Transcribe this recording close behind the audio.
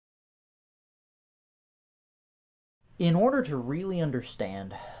In order to really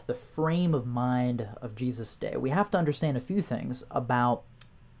understand the frame of mind of Jesus' day, we have to understand a few things about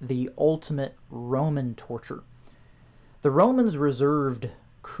the ultimate Roman torture. The Romans reserved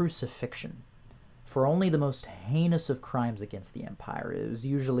crucifixion for only the most heinous of crimes against the empire. It was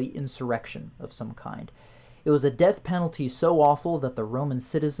usually insurrection of some kind. It was a death penalty so awful that the Roman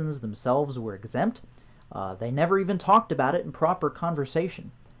citizens themselves were exempt. They never even talked about it in proper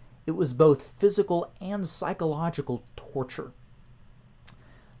conversation. It was both physical and psychological torture.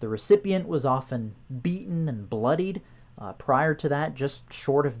 The recipient was often beaten and bloodied. Prior to that, just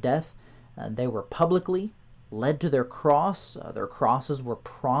short of death, they were publicly led to their cross. Their crosses were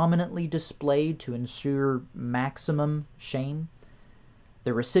prominently displayed to ensure maximum shame.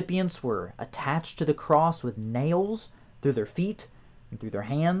 The recipients were attached to the cross with nails through their feet and through their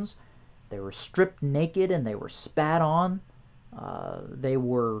hands. They were stripped naked and they were spat on. They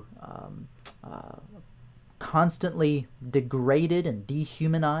were constantly degraded and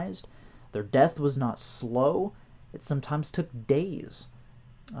dehumanized. Their death was not slow. It sometimes took days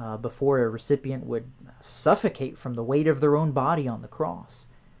before a recipient would suffocate from the weight of their own body on the cross.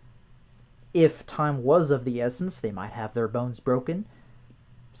 If time was of the essence, they might have their bones broken.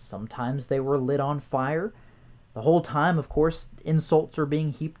 Sometimes they were lit on fire. The whole time, of course, insults are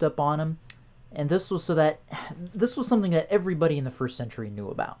being heaped up on them. And this was something that everybody in the first century knew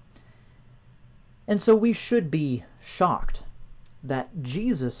about. And so we should be shocked that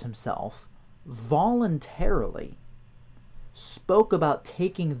Jesus himself voluntarily spoke about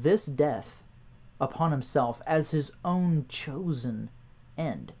taking this death upon himself as his own chosen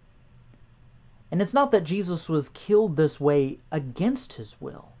end. And it's not that Jesus was killed this way against his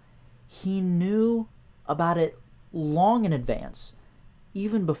will. He knew about it long in advance,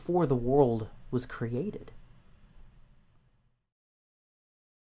 even before the world was created.